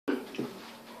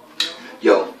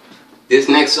This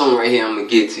next song right here, I'm gonna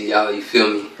get to y'all. You feel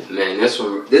me, man? This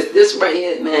one, this right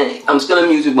here, man. I'm still in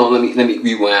music, but let me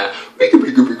rewind. Let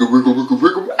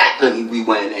me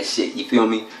rewind that shit. You feel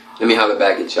me? Let me holler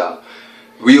back at y'all.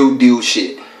 Real deal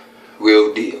shit,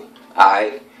 real deal. All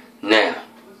right, now,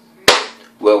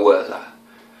 where was I?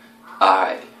 All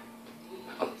right,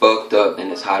 I'm fucked up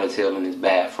and it's hot as hell in this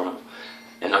bathroom,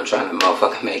 and I'm trying to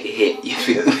motherfucking make it hit. You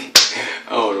feel me?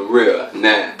 On the real,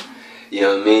 now. You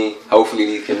know what I mean? Hopefully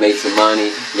we can make some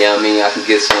money. You know what I mean? I can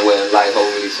get somewhere in life.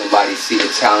 Hopefully somebody see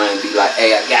the talent and be like,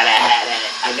 hey, I gotta have that.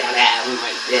 I gotta have him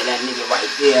right there. That nigga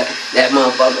right there. That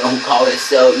motherfucker who call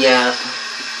himself, yeah.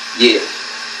 Yeah.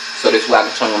 So this way I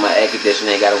can turn on my air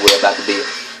conditioner. Ain't gotta worry about the bill.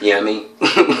 You know what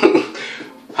I mean?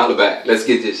 Holla back. Let's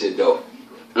get this shit though.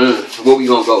 Where we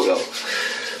gonna go though?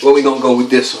 Where we gonna go with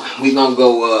this one? We gonna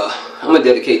go, I'm gonna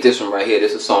dedicate this one right here.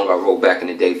 This is a song I wrote back in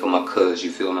the day for my cuz, you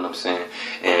feel what I'm saying?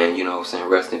 And you know what I'm saying,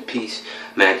 rest in peace,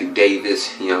 Matthew Davis,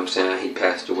 you know what I'm saying? He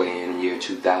passed away in the year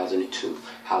 2002.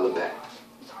 Holla back.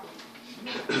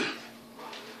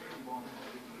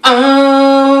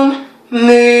 I'm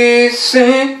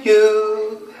missing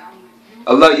you.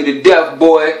 I love you to death,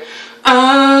 boy.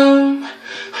 I'm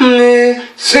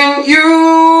missing you.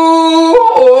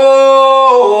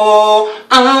 Oh,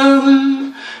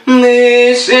 I'm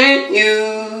missing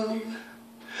you.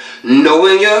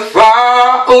 Knowing you're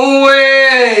far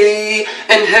away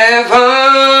in heaven.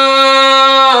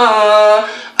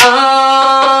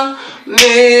 I'm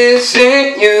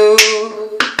missing you.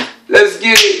 Let's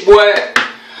get it, boy.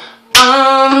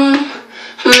 I'm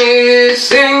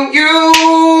missing you.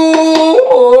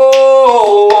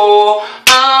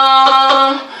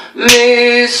 I'm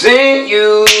missing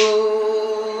you.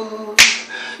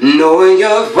 Knowing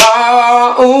you're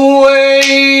far away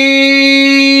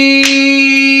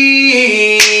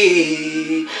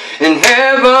in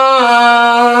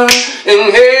heaven,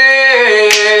 in heaven.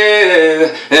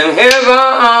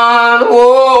 Oh,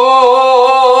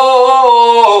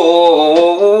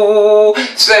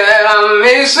 said I'm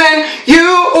missing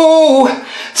you.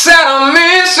 Said I'm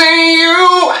missing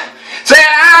you. Said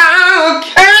I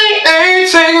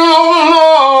can't take no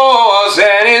more.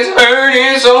 Said it's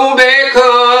hurting so bad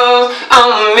 'cause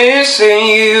I'm missing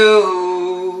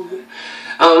you.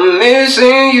 I'm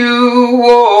missing you.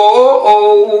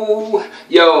 Oh.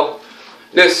 Yo,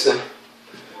 listen.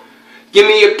 Give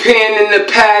me a pen and a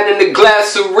pad and a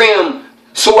glass of rim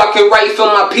so I can write for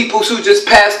my peoples who just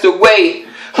passed away.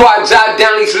 While I jot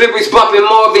down these lyrics bumping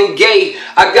Marvin Gaye.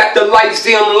 I got the lights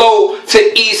dim low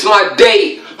to ease my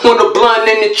day. On the blunt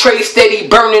and the tray steady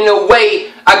burning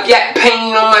away. I got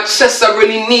pain on my chest, I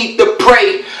really need to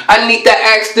pray. I need to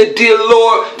ask the dear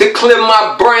Lord to clear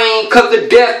my brain. 'Cause the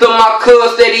death of my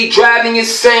cuz that he driving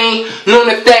insane. Knowing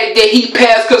the fact that he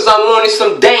passed 'cause I wanted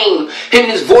some dame. And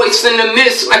his voice in the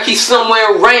mist like he's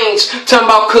somewhere in range. Talking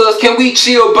about cuz can we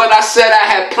chill, but I said I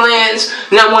had plans.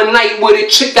 Now one night with a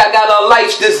chick I got her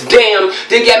life this damn.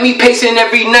 They got me pacing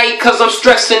every night 'cause I'm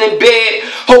stressing in bed.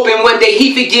 Hoping one day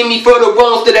he forgive me for the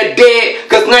wrongs that I did.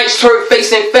 'Cause nights hurt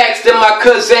facing facts that my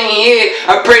cuz ain't here.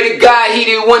 I pray to God he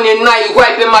did one night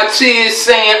wiping my tears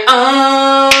saying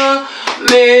I'm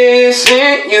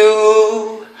missing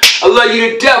you. I love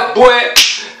you to death, boy.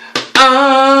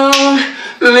 I'm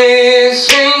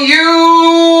missing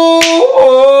you.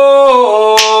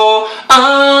 Oh,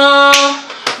 I'm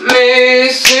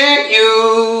missing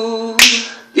you.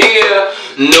 Yeah,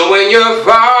 knowing you're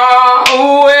far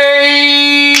away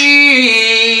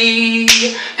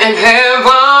in heaven.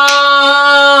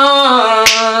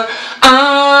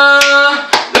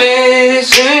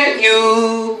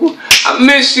 I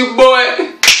miss you, boy.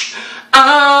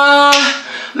 I'm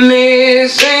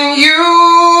missing you.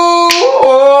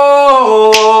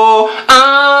 Oh,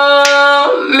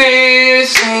 I'm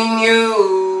missing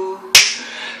you.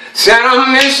 Said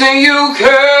I'm missing you,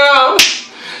 girl.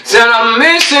 Said I'm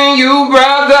missing you,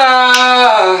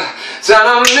 brother. Said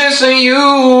I'm missing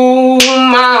you,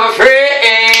 my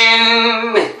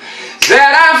friend.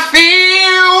 Said I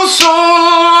feel so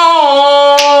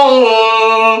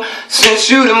long since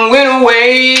you done went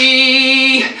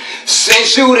away.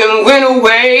 Since you done went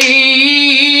away.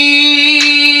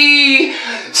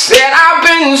 Said I've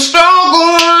been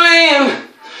struggling,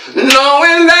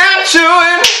 knowing that you're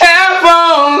in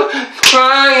heaven,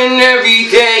 crying every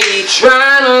day,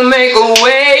 trying to make a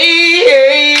way.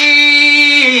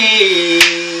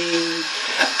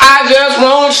 I just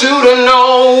want you to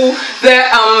know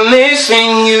that I'm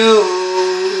missing you.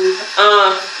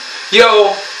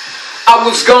 Yo, I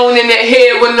was going in the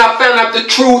head when I found out the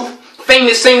truth.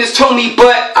 Famous singers told me,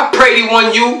 but I prayed he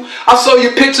won you. I I saw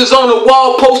your pictures on the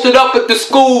wall posted up at the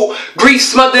school. Grief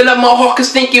smothered up my heart,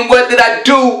 cause thinking, what did I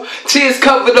do? Tears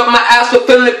covered up my eyes for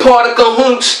feeling part of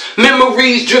cahoots.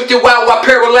 Memories drifted wild while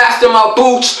paralyzed in my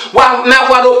boots. Mouth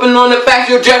wide open on the fact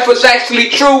your death was actually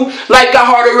true. Like I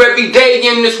harder every day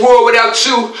in this world without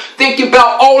you. Thinking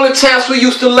about all the times we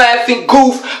used to laugh and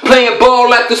goof, playing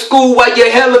ball at the school while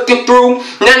your hair looking through.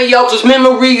 None of y'all just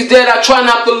memories that I try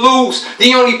not to lose.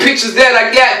 The only pictures that I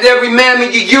got that remind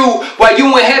me of you, while you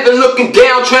in heaven looking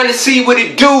down trying to see what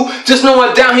it do. Just know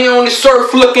I'm down here on the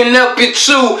surf looking up at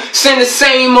you. Sing the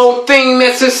same old thing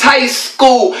man since high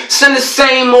school. Sing the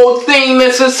same old thing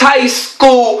man since high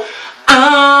school.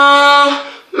 I'm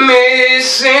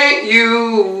missing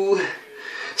you.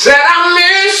 Said I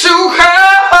miss you cause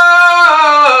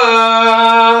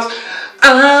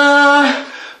I'm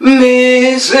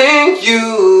missing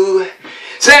you.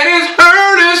 Said it's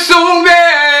hurting so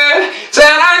bad. Said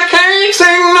I can't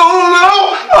take no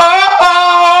more.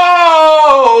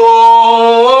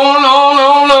 Oh, no, no,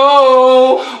 no.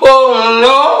 Oh,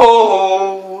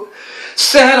 no.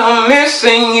 Said I'm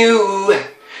missing you.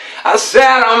 I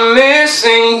said I'm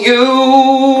missing you.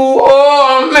 Oh,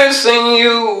 I'm missing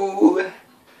you.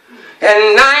 At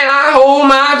night I hold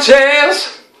my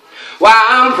chest while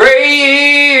I'm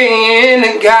praying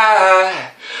to God,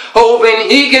 hoping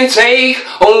He can take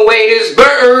away this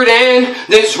burden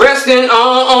that's resting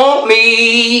on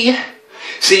me.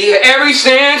 See, ever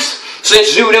since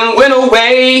you done went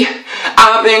away,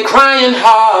 I've been crying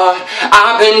hard.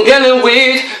 I've been dealing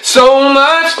with so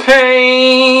much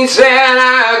pain that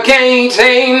I can't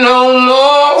take no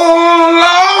more.